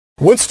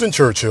Winston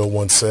Churchill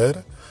once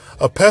said,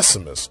 "A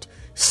pessimist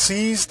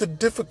sees the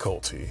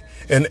difficulty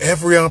in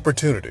every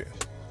opportunity.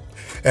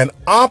 An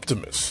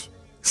optimist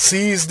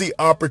sees the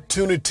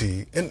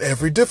opportunity in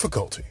every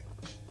difficulty."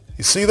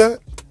 You see that?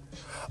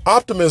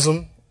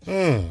 Optimism,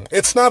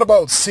 it's not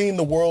about seeing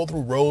the world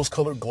through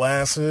rose-colored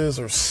glasses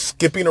or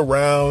skipping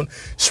around,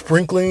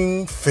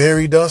 sprinkling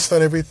fairy dust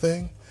on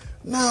everything.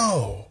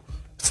 No,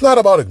 it's not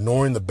about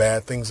ignoring the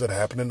bad things that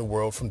happen in the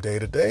world from day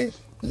to day.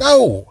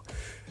 No,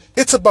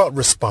 it's about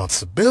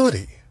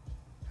responsibility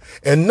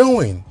and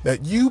knowing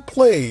that you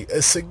play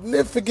a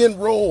significant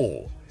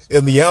role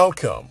in the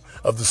outcome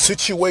of the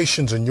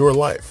situations in your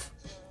life.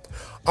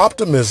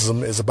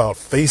 Optimism is about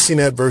facing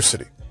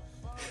adversity,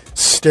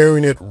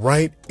 staring it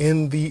right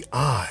in the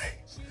eye,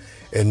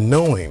 and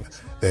knowing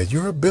that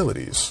your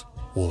abilities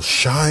will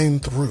shine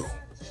through.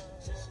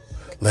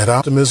 Let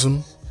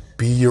optimism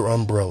be your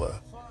umbrella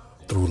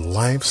through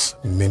life's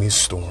many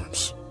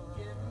storms.